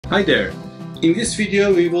Hi there. In this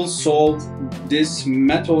video we will solve this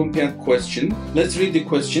Math Olympiad question. Let's read the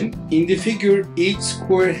question. In the figure, each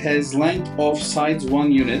square has length of sides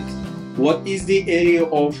 1 unit. What is the area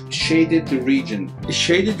of shaded region? The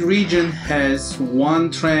shaded region has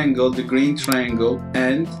one triangle, the green triangle,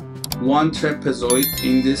 and one trapezoid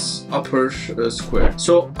in this upper square.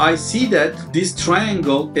 So I see that this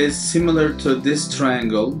triangle is similar to this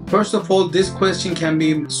triangle. First of all, this question can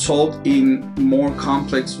be solved in more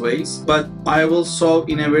complex ways, but I will solve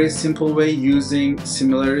in a very simple way using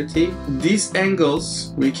similarity. These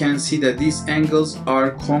angles, we can see that these angles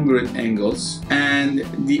are congruent angles, and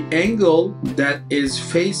the angle that is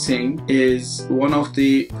facing is one of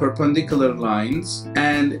the perpendicular lines,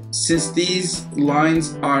 and since these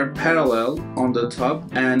lines are parallel on the top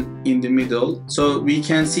and in the middle, so we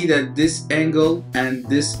can see that this angle and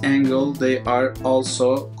this angle, they are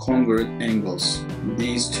also congruent angles.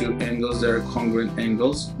 These two angles, they are congruent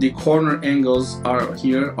angles. The corner angles are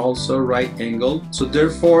here also right angle. So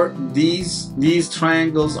therefore these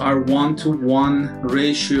triangles are 1-to-1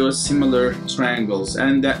 ratio similar triangles,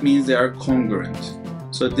 and that means they are congruent.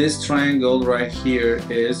 So this triangle right here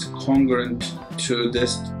is congruent to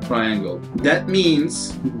this triangle. That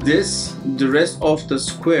means the rest of the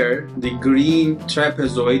square, the green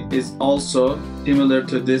trapezoid, is also similar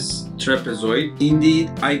to this trapezoid.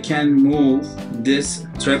 Indeed, I can move this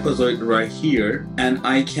trapezoid right here and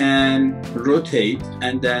I can rotate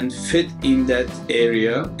and then fit in that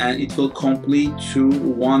area, and it will complete to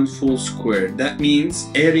one full square. That means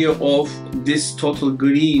area of this total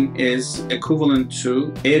green is equivalent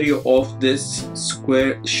to area of this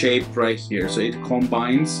square shape right here. So it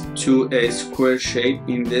combines to a square shape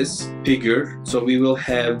in this figure. So we will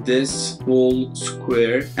have this whole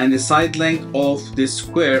square, and the side length of this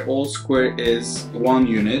square, all square, is 1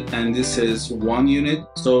 unit, and this is 1 unit.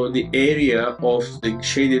 So the area of the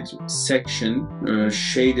shaded section,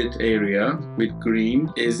 shaded area with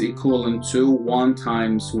green, is equivalent to 1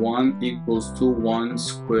 times 1 equals to 1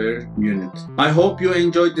 square unit. I hope you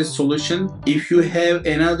enjoyed this solution. If you have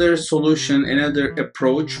another solution, another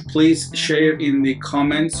approach, please share in the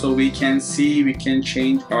comments so we can see, we can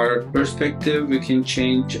change our perspective, we can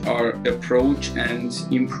change our approach and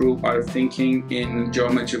improve our thinking in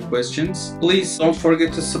geometry questions. Please don't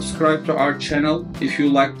forget to subscribe to our channel. If you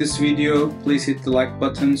like this video, please hit the like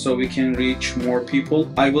button so we can reach more people.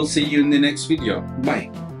 I will see you in the next video.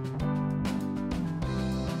 Bye.